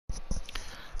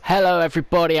Hello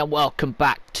everybody and welcome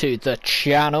back to the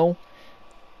channel.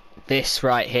 This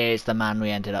right here is the man we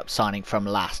ended up signing from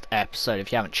last episode.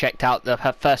 If you haven't checked out the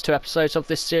first two episodes of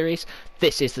this series,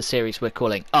 this is the series we're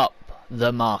calling Up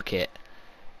the Market.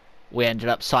 We ended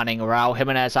up signing Raul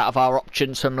Jimenez out of our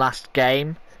options from last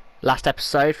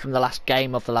episode, from the last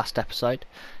game of the last episode.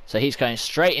 So he's going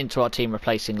straight into our team,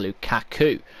 replacing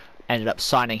Lukaku. Ended up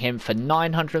signing him for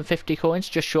 950 coins,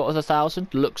 just short of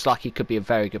 1,000. Looks like he could be a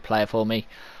very good player for me.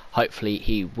 Hopefully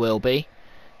he will be.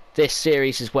 This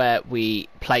series is where we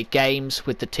play games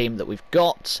with the team that we've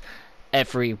got.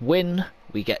 Every win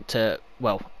we get to,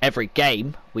 well, every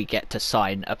game we get to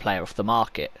sign a player off the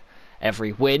market.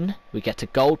 Every win we get a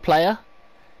gold player.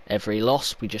 Every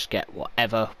loss we just get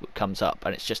whatever comes up.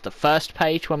 And it's just the first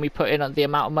page when we put in the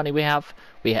amount of money we have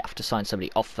to sign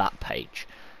somebody off that page.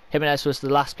 Jimenez was the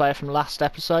last player from last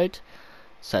episode.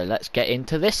 So let's get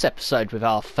into this episode with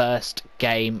our first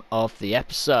game of the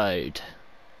episode.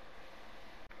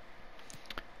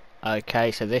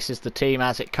 Okay, so this is the team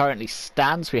as it currently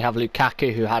stands. We have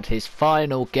Lukaku, who had his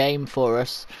final game for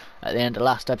us at the end of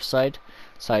last episode.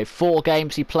 So 4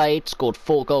 games he played, scored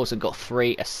 4 goals and got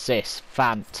 3 assists.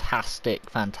 Fantastic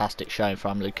showing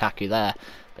from Lukaku there.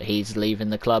 But he's leaving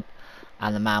the club.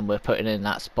 And the man we're putting in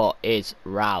that spot is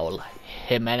Raul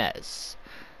Jimenez.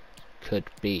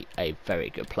 Could be a very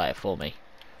good player for me.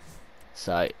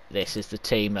 So this is the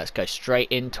team. Let's go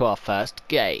straight into our first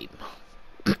game.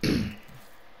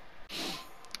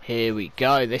 Here we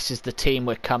go. This is the team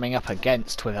we're coming up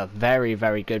against, with a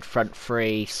very good front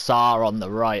three. Sarr on the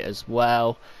right as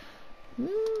well.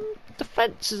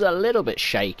 Defence is a little bit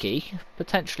shaky.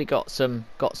 Potentially got some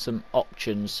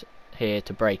options here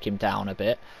to break him down a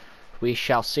bit. We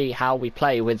shall see how we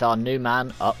play with our new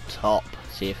man up top.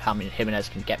 See if Jimenez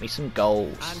can get me some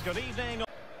goals. And good evening.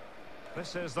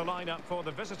 This is the lineup for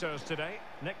the visitors today.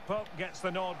 Nick Pope gets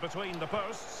the nod between the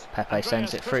posts. Pepe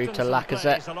sends it through to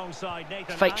Lacazette.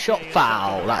 Fake shot,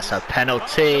 foul. That's a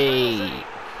penalty.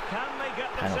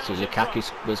 Penalty. Lukaku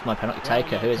was my penalty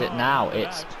taker. Who is it now?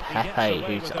 It's Pepe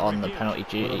who's on the penalty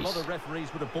duties.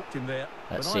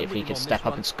 Let's see if he can step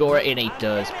up and score it, and he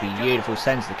does. Beautiful.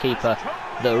 Sends the keeper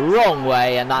the wrong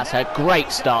way, and that's a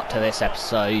great start to this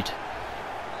episode.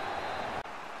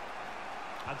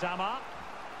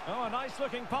 Oh, a nice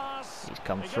looking pass. He's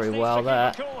come through well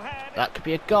there. That could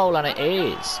be a goal, and it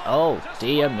is. Oh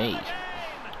dear me.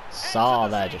 Sarr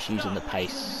there just using the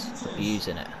pace,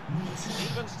 abusing it.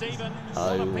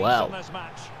 Oh well.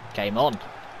 Game on.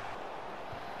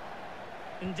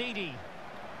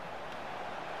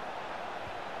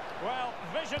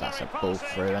 That's a ball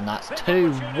through, and that's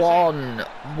 2-1.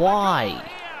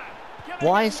 Why?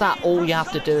 Why is that all you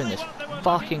have to do in this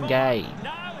fucking game?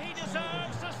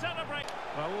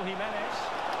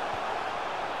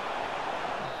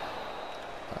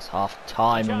 That's half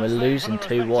time and we're losing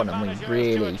 2-1, and we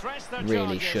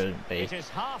really shouldn't be,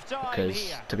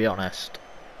 because to be honest,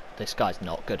 this guy's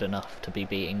not good enough to be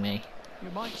beating me.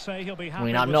 I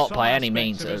mean, I'm not by any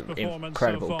means an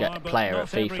incredible player at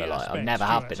FIFA. Like, I never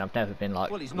have been. I've never been like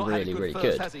really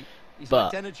good.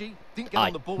 But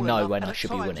I know when I should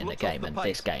be winning a game, and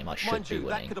this game I should be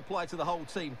winning.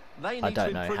 I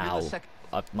don't know how.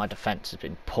 My defence has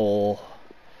been poor.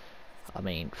 I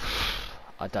mean,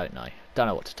 I don't know. Don't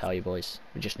know what to tell you, boys.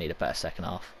 We just need a better second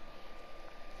half.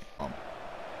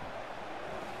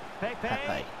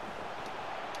 Pepe.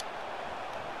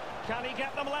 Can he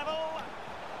get them level?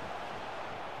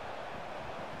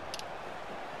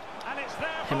 And it's there.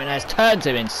 Jimenez turns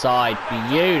him inside.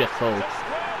 Beautiful.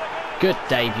 Good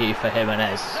debut for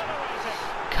Jimenez.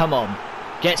 Come on.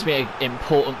 Gets me an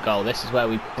important goal. This is where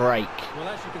we break.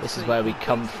 This is where we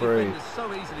come through.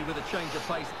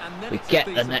 We get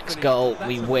the next goal.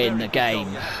 We win the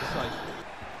game.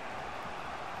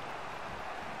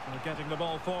 Getting the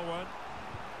ball forward.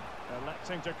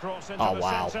 Electing to cross into Oh the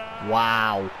wow. center.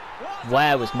 Wow.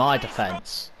 Where was my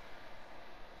defence?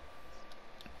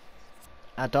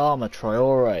 Adama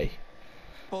Traore.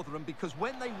 Bother them, because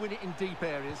when they win it in deep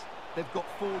areas, they've got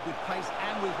forward with pace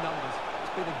and with numbers.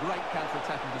 It's been a great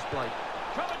counter-attacking display.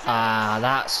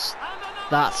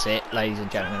 That's it, ladies and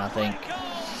gentlemen. I think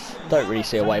don't really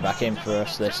see a way back in for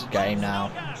us this game now.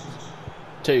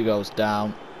 2 goals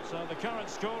down. So the current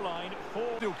scoreline, 4.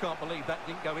 Still can't believe that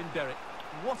didn't go in, Derek.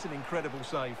 What an incredible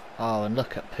save. Oh, and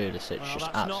look at Pulisic, just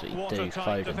absolutely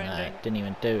Foden there. Didn't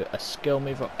even do a skill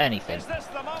move or anything.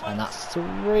 And that's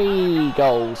 3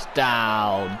 goals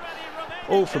down.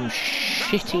 All from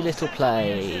shitty little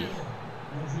play.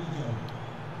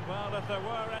 Well, if there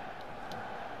were...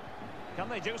 Can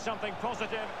they do something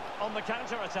positive on the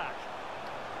counter-attack?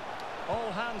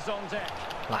 All hands on deck.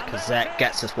 Lacazette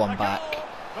gets us one back.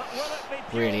 But will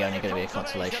it be Really only going to be a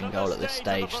consolation goal at this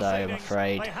stage, though, I'm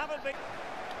afraid.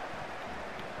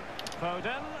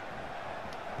 Foden.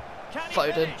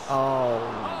 Foden.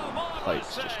 Oh,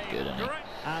 Pope's just good, isn't he?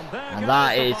 And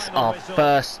that is our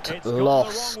first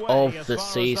loss of the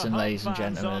season, ladies and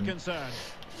gentlemen.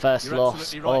 First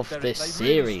loss of this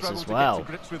series as well.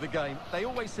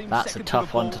 That's a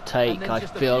tough one to take. I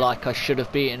feel like I should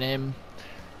have beaten him.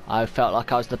 I felt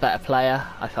like I was the better player.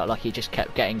 I felt like he just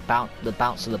kept getting the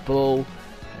bounce of the ball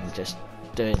and just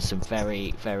doing some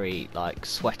very, very like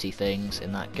sweaty things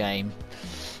in that game.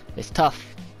 It's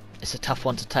tough. It's a tough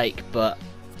one to take, but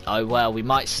oh well, we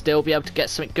might still be able to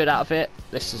get something good out of it.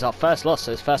 This is our first loss,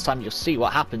 so it's the first time you'll see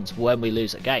what happens when we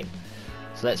lose a game.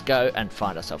 So let's go and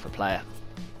find ourselves a player.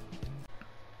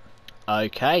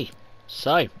 Okay,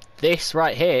 so this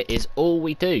right here is all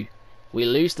we do. We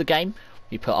lose the game,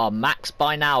 we put our max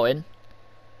by now in,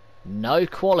 no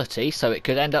quality, so it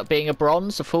could end up being a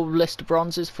bronze, a full list of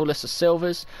bronzes, full list of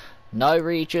silvers, no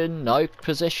region, no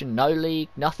position, no league,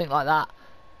 nothing like that.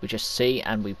 We just see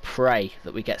and we pray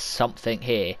that we get something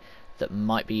here that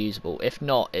might be usable. If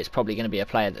not, it's probably going to be a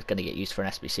player that's going to get used for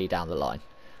an SBC down the line.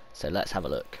 So let's have a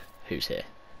look who's here.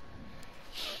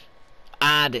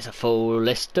 And it's a full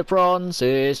list of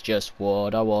bronzes, just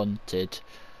what I wanted.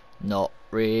 Not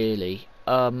really.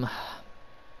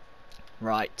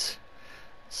 Right.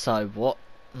 So what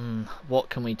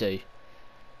can we do?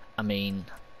 I mean,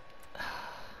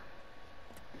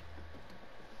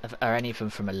 are any of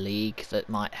them from a league that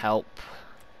might help?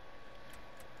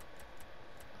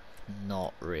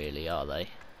 Not really, are they?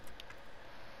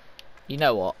 You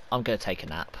know what? I'm going to take a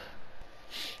nap.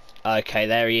 Okay,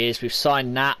 there he is. We've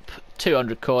signed Nap.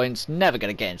 200 coins. Never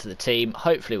going to get into the team.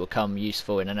 Hopefully will come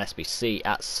useful in an SBC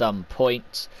at some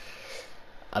point.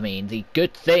 I mean, the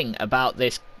good thing about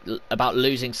this, about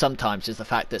losing sometimes, is the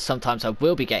fact that sometimes I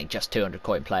will be getting just 200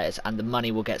 coin players and the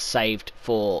money will get saved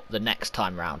for the next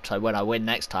time round. So when I win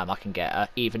next time, I can get an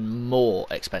even more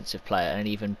expensive player and an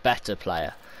even better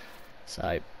player.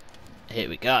 So here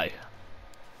we go.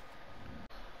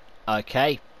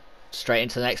 Okay, straight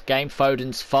into the next game.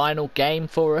 Foden's final game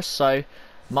for us. So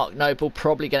Mark Noble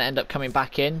probably going to end up coming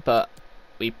back in, but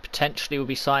we potentially will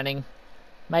be signing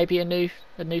maybe a new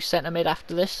centre mid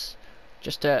after this,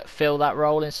 just to fill that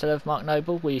role instead of Mark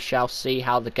Noble. We shall see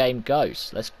how the game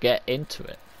goes. Let's get into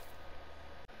it.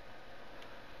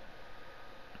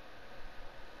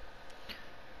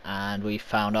 And we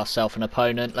found ourselves an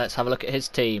opponent. Let's have a look at his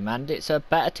team, and it's a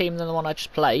better team than the one I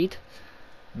just played.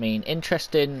 I mean,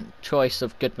 interesting choice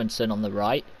of Goodmanson on the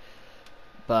right,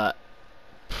 but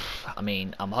I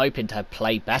mean, I'm hoping to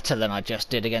play better than I just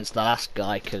did against the last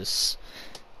guy, because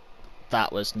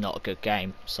that was not a good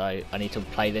game. So I need to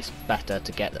play this better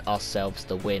to get ourselves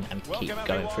the win and keep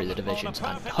going through the divisions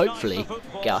and hopefully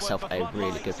get ourselves a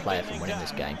really good player from winning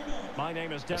this game. My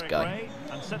name is Let's go.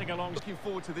 and sitting along. Looking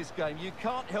forward to this game. You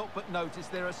can't help but notice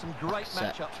there are some great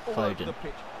matchups all over the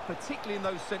pitch, particularly in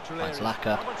those central areas.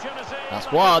 Laka.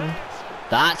 That's one.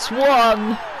 That's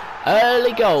one.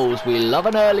 Early goals. We love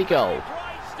an early goal.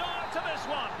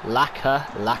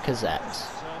 Lacazette.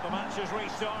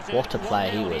 What a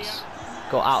player he was.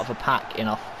 Got out of a pack in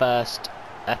our first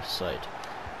episode.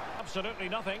 Absolutely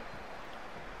nothing.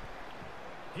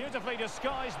 Beautifully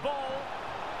disguised ball.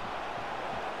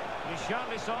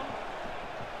 Richarlison.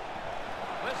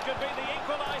 This could be the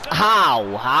equaliser.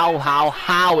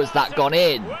 How has that gone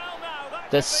in?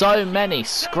 There's so many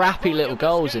scrappy little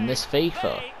goals in this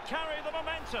FIFA.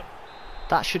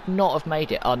 That should not have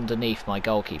made it underneath my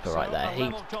goalkeeper right there.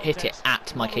 He hit it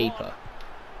at my keeper.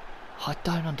 I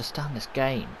don't understand this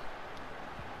game.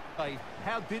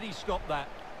 How did he stop that?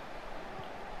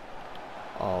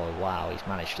 Oh wow, he's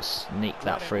managed to sneak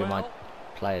that through my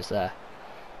players there.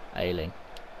 Ailing.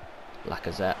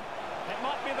 Lacazette.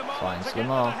 Finds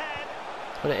Lamar.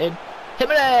 Put it in.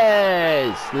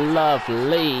 Jimenez!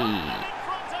 Lovely.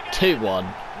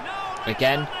 2-1.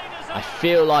 Again, I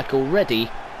feel like already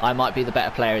I might be the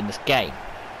better player in this game.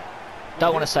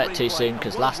 Don't want to say it too soon,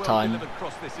 because last time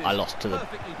I lost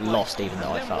even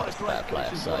though I felt I was the better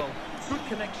player. So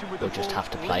we'll just have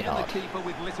to play hard.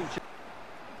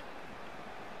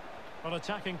 On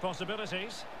attacking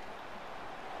possibilities.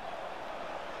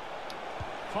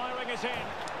 Firing it in.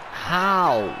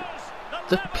 How?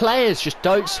 The players just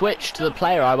don't switch to the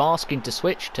player I'm asking to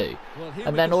switch to.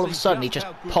 And then all of a sudden he just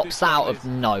pops out of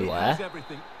nowhere.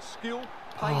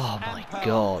 Oh my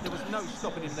god.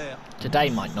 Today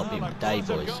might not be my day,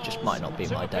 boys. Just might not be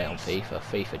my day on FIFA.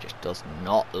 FIFA just does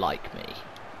not like me.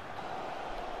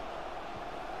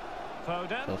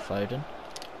 Phil Foden.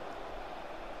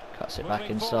 Cuts it back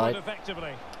inside.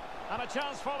 And a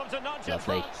chance for them to nudge in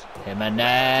Lovely. front. Jimenez.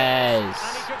 And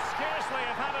he could scarcely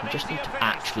have had an We just need easier to finish.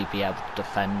 actually be able to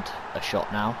defend a shot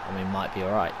now, and we might be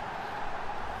alright.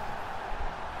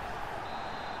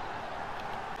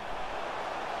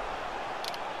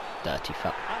 Dirty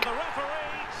foul. And the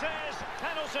referee says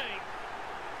penalty.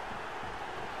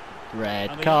 Red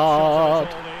And the card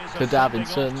upshot of it all is to a sending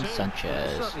Davinson off too. It's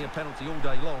Sanchez. certainly a penalty all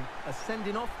day long. A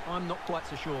sending off, I'm not quite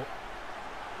so sure.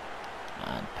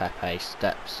 And Pepe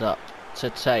steps up to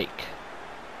take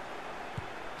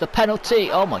the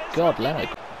penalty. Oh my God, Leno. On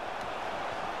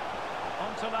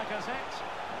to Lacazette.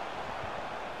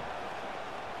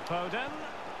 Foden.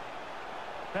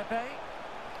 Pepe.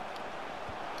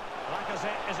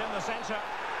 Lacazette is in the centre.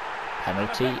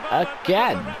 Penalty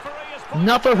again.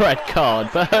 Another red card,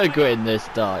 Bergwijn this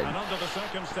And time. under the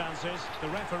circumstances, the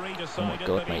referee Oh decided my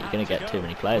God, that he mate, you're had going to get go. too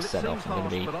many players Well, sent it off. seems I'm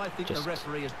harsh, going but I to be think the just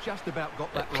referee has just about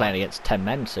got that playing right. against 10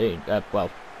 men soon.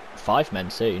 Well, 5 men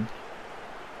soon.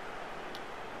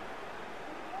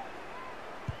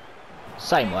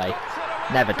 Same way.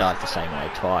 Never died the same way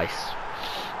twice.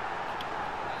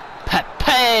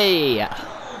 Pepe!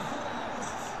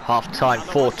 Half time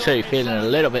 4-2. Feeling a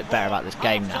little bit better about this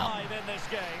game now. Half-time in this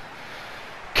game.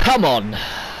 Come on!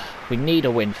 We need a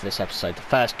win for this episode. The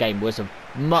first game was a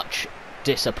much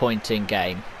disappointing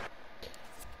game.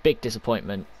 Big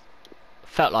disappointment.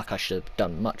 Felt like I should have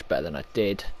done much better than I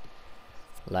did.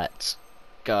 Let's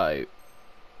go.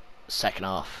 Second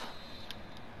half.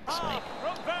 That's me.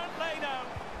 From Bernd Leno.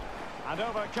 And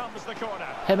over comes the corner.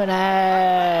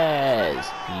 Jimenez!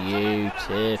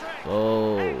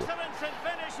 Beautiful. Excellence in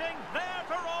finishing, there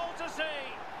for all to see.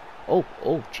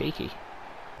 Oh, cheeky.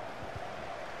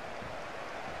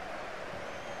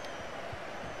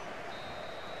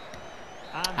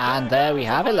 And there we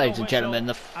have it, ladies and gentlemen,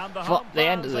 the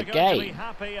end of the game.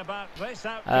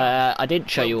 I didn't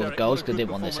show you all the goals because I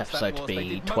didn't want this episode to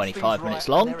be 25 minutes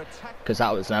long, because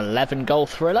that was an 11-goal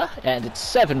thriller. It ended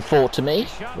 7-4 to me.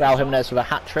 Raul Jimenez with a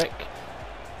hat-trick.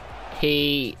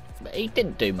 He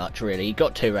didn't do much really. He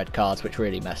got 2 red cards, which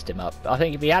really messed him up. I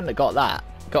think if he hadn't got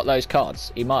those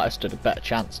cards, he might have stood a better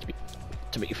chance,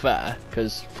 to be fair,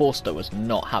 because Forster was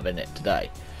not having it today.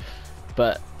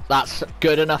 But that's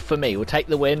good enough for me. We'll take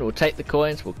the win, we'll take the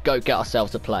coins, we'll go get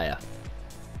ourselves a player.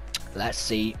 Let's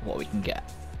see what we can get.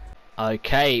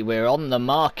 Okay, we're on the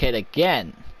market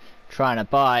again. Trying to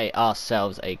buy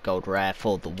ourselves a gold rare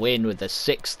for the win with the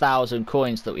 6,000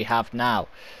 coins that we have now.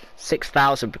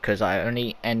 6,000 because I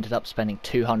only ended up spending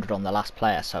 200 on the last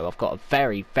player, so I've got a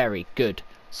very, very good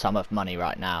sum of money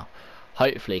right now.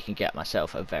 Hopefully I can get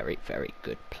myself a very, very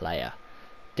good player.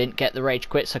 Didn't get the rage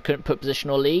quit, so I couldn't put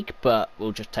positional league, but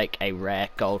we'll just take a rare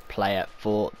gold player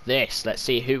for this. Let's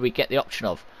see who we get the option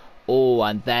of. Oh,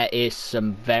 and there is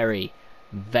some very,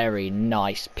 very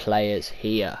nice players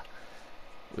here.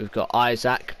 We've got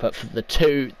Isaac, but for the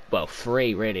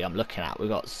 3 really I'm looking at. We've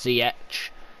got Ziyech,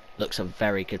 looks a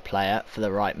very good player for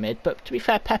the right mid, but to be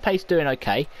fair, Pepe's doing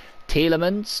okay.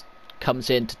 Tielemans comes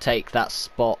in to take that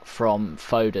spot from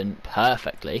Foden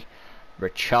perfectly.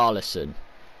 Richarlison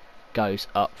goes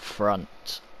up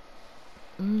front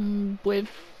with,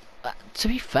 to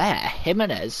be fair,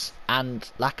 Jimenez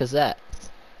and Lacazette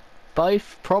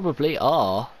both probably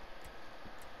are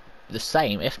the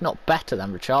same, if not better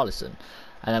than Richarlison.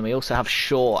 And then we also have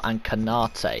Shaw and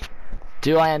Kanate.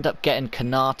 Do I end up getting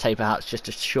Kanate perhaps just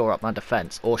to shore up my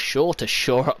defence, or Shaw to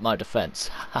shore up my defence?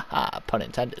 Haha, pun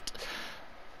intended.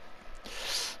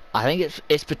 I think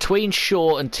it's between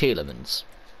Shaw and Tielemans.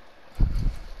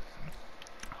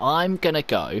 I'm gonna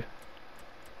go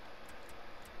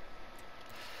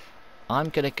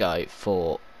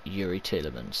for Yuri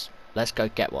Tielemans. Let's go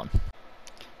get one.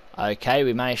 Okay,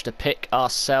 we managed to pick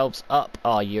ourselves up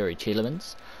our Yuri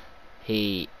Tielemans.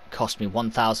 He cost me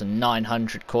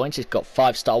 1,900 coins. He's got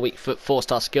 5-star weak foot,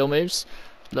 4-star skill moves.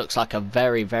 Looks like a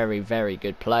very, very, very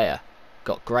good player.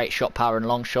 Got great shot power and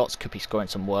long shots. Could be scoring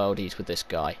some worldies with this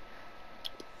guy.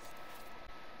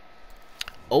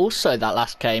 Also, that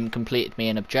last game completed me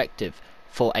an objective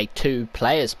for a 2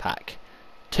 players pack.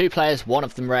 2 players, one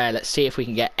of them rare. Let's see if we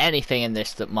can get anything in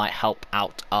this that might help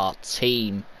out our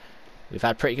team. We've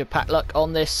had pretty good pack luck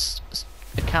on this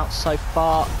account so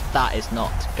far. That is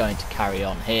not going to carry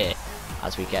on here,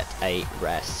 as we get a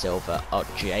rare silver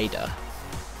Jada.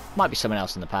 Might be someone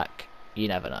else in the pack. You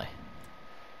never know.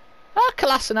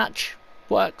 Kolasinac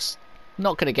works.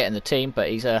 Not going to get in the team, but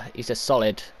he's a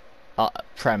solid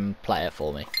Prem player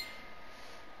for me.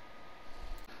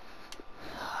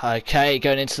 Okay,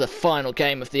 going into the final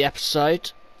game of the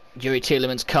episode. Yuri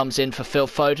Tielemans comes in for Phil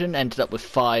Foden. Ended up with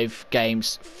 5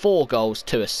 games, 4 goals,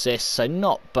 2 assists, so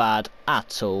not bad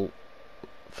at all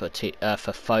for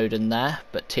Foden there,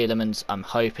 but Tielemans I'm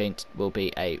hoping will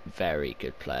be a very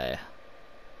good player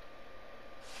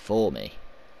for me.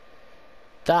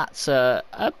 That's a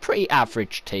pretty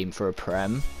average team for a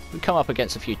Prem. We've come up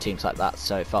against a few teams like that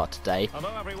so far today.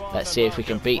 Let's see if we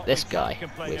can beat this guy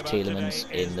with Tielemans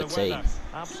in the team.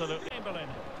 Absolutely.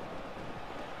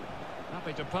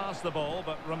 Happy to pass the ball,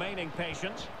 but remaining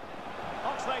patient.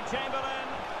 Oxlade-Chamberlain.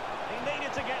 He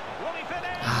needed to get. Will he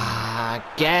finish?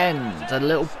 Again, the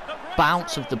little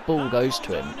bounce of the ball goes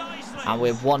to him, and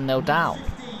we're 1-0 down.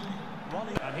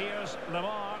 And here's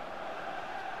Lamar.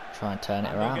 Try and turn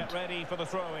it around. Get ready for the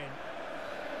throw-in.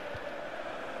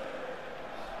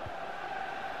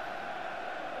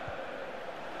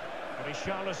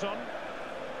 Richarlison.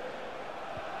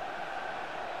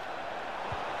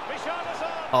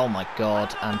 Oh my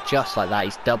god, and just like that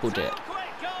he's doubled it.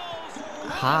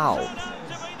 How?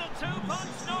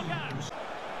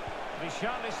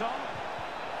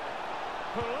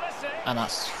 And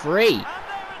that's 3.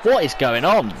 What is going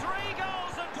on?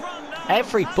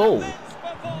 Every ball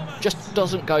just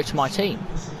doesn't go to my team.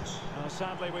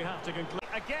 Sadly, we have to conclude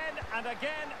again and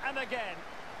again and again.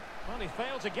 Well, he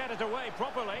failed to get it away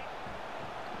properly.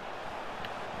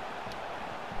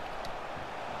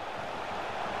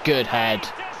 Good head.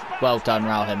 Well done,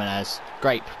 Raul Jimenez.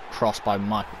 Great cross by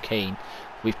Michael Keane.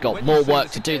 We've got more work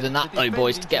to do than that, though,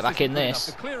 boys, to get back in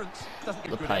this.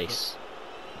 The pace.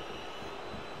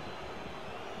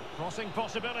 Crossing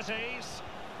possibilities.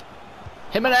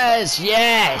 Jimenez,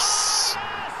 yes!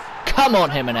 Come on,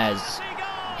 Jimenez.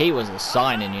 He was a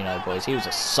signing, you know, boys. He was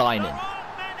a signing.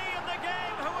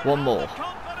 One more.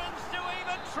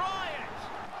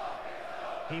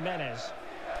 Jimenez.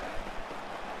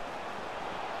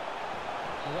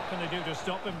 What can they do to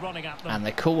stop him running at them? And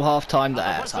they call half-time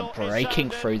there as I'm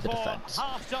breaking through the defence.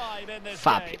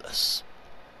 Fabulous.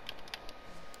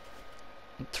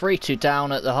 3-2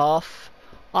 down at the half.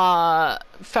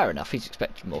 Fair enough, he's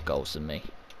expecting more goals than me.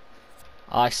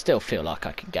 I still feel like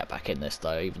I can get back in this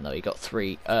though, even though he got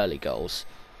 3 early goals.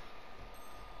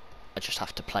 I just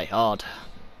have to play hard.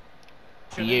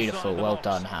 Beautiful, well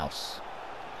done, House.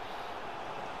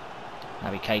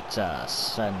 Naby Keita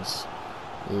sends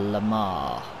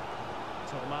Lamar.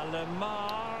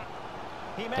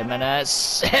 Jimenez!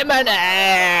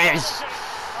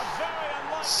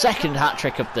 Second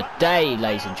hat-trick of the day,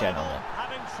 ladies and gentlemen.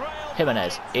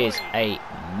 Jimenez is a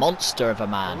monster of a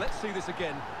man. Let's see this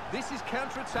again. This is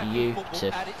counter-attacking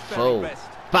Beautiful.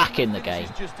 Back in the game.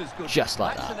 Just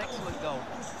like that.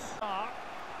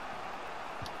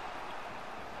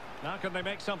 Now can they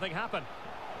make something happen?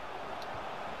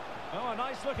 Oh, a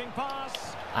nice looking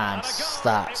pass. And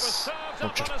that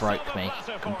just broke me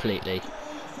completely.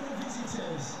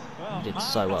 He did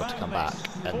so well to come back,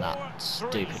 and that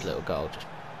stupid little goal just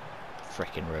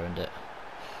freaking ruined it.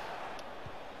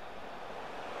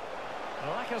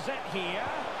 Lacazette here.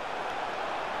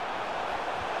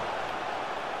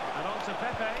 And on to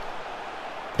Pepe.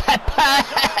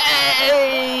 Pepe!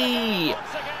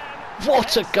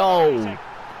 What a goal!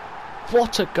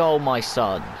 What a goal, my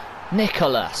son.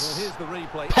 Nicholas.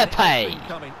 Well, Pepe.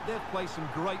 They've played some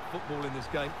great football in this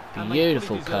game.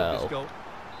 Beautiful curl.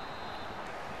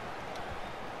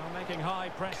 Making high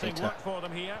pressing work for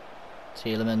them here.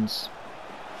 Tielemans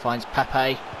finds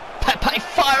Pepe. Pepe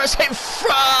fires in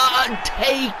front!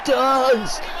 He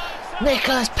does!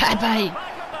 Nicholas Pepe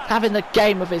having the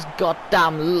game of his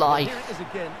goddamn life.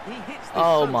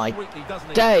 Oh my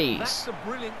days.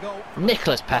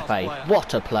 Nicholas Pepe,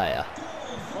 what a player.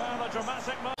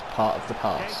 Part of the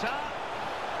past.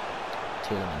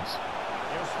 Tielemans.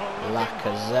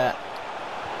 Lacazette.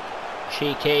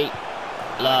 Cheeky.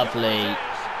 Lovely.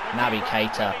 Naby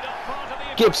Keita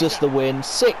gives us the win.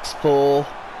 6-4.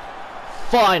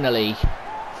 Finally,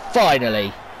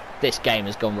 this game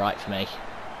has gone right for me.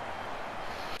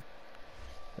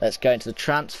 Let's go into the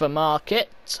transfer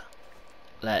market.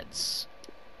 Let's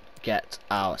get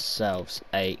ourselves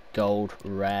a gold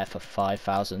rare for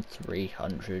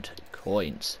 5,300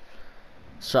 coins.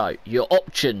 So, your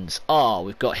options are,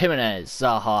 we've got Jimenez,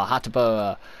 Zaha,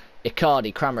 Hataboa,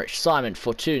 Icardi, Kramaric, Simon,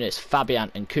 Fortunis,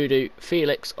 Fabian and Kudu,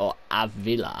 Felix or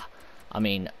Avila. I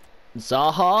mean,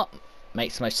 Zaha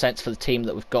makes the most sense for the team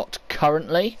that we've got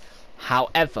currently.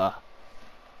 However,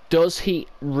 does he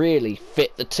really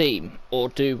fit the team, or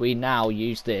do we now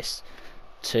use this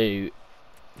to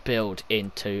build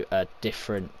into a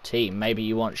different team? Maybe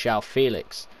you want João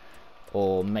Felix,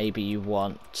 or maybe you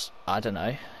want, I don't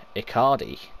know,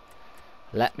 Icardi.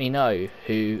 Let me know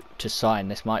who to sign.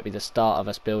 This might be the start of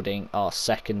us building our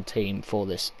second team for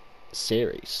this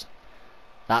series.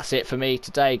 That's it for me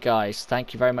today, guys.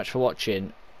 Thank you very much for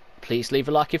watching. Please leave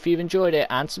a like if you've enjoyed it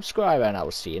and subscribe, and I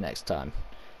will see you next time.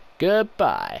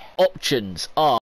 Goodbye. Options are